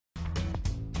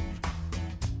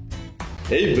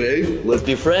Hey babe, let's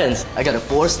be friends. I got a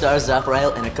 4-star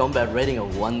Zaprile and a combat rating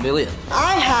of 1 million.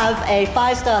 I have a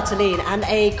 5-star Talene and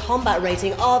a combat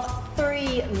rating of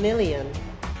 3 million.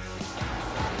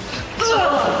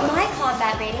 My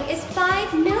combat rating is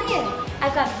 5 million.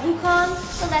 I've got Wukong,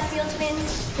 Celestial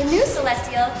Twins, the new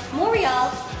Celestial,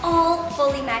 Morial, all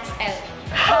fully maxed out.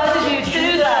 How did you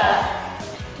do that?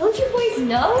 Don't you boys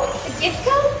know? A gift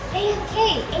code?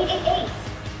 AFK 888.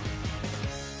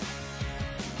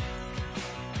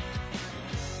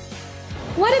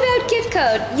 What about gift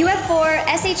code UF4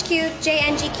 SHQ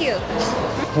JNGQ?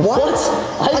 What?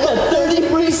 I got 30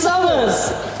 free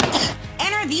summons!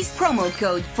 Enter these promo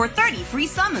codes for 30 free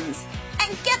summons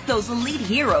and get those elite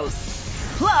heroes.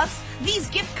 Plus, these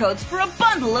gift codes for a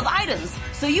bundle of items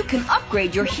so you can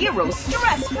upgrade your heroes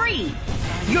stress-free.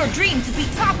 Your dream to be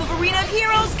top of Arena of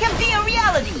Heroes can be a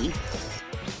reality.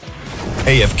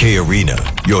 AFK Arena,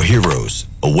 your heroes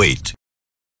await.